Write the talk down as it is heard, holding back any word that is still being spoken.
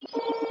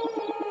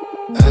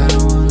I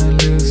don't wanna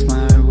lose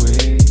my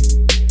way,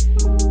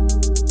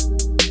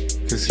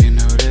 'cause you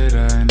know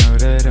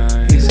that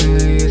I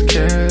easily get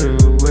carried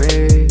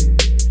away.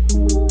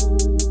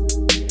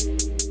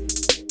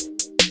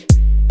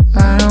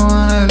 I don't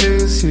wanna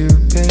lose you,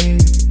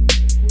 babe.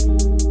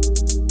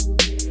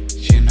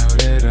 You know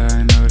that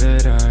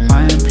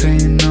I ain't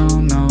playing no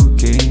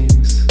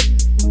games.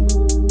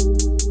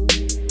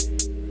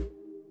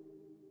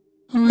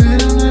 We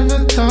don't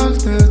ever talk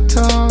the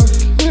talk.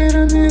 We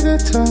don't need to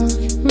talk.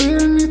 We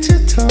don't need to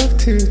talk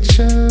to each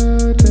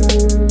other.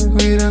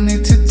 We don't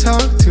need to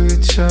talk to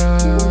each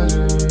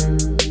other.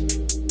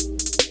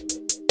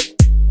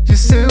 You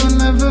say we'll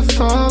never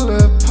fall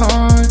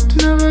apart.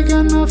 Never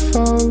gonna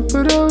fall,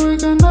 but are we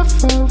gonna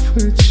fall for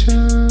each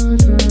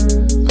other?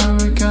 Are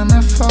we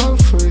gonna fall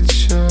for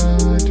each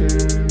other?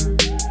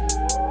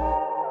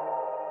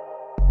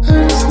 I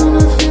just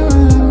wanna feel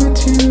it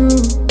with you.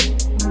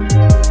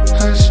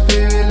 Hush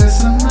baby, let's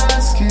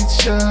unmask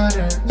each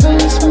other. I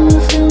just wanna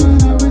feel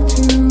it with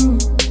you.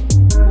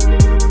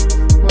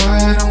 Why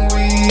don't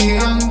we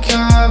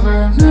uncover?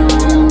 Never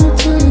gonna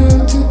tell you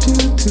what to do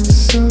to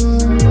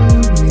solve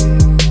me,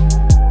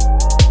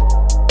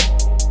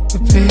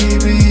 but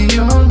baby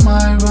you're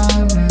my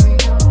running.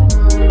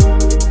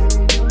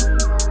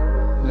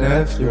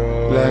 Left your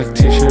black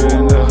t-shirt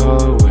in the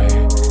hallway.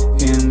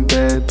 In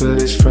bed but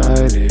it's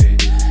Friday.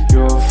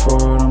 You're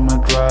Ford on my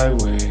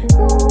driveway.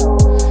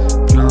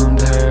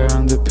 Blonde hair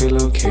on the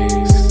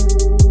pillowcase.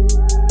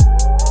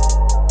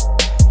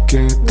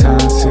 Good time.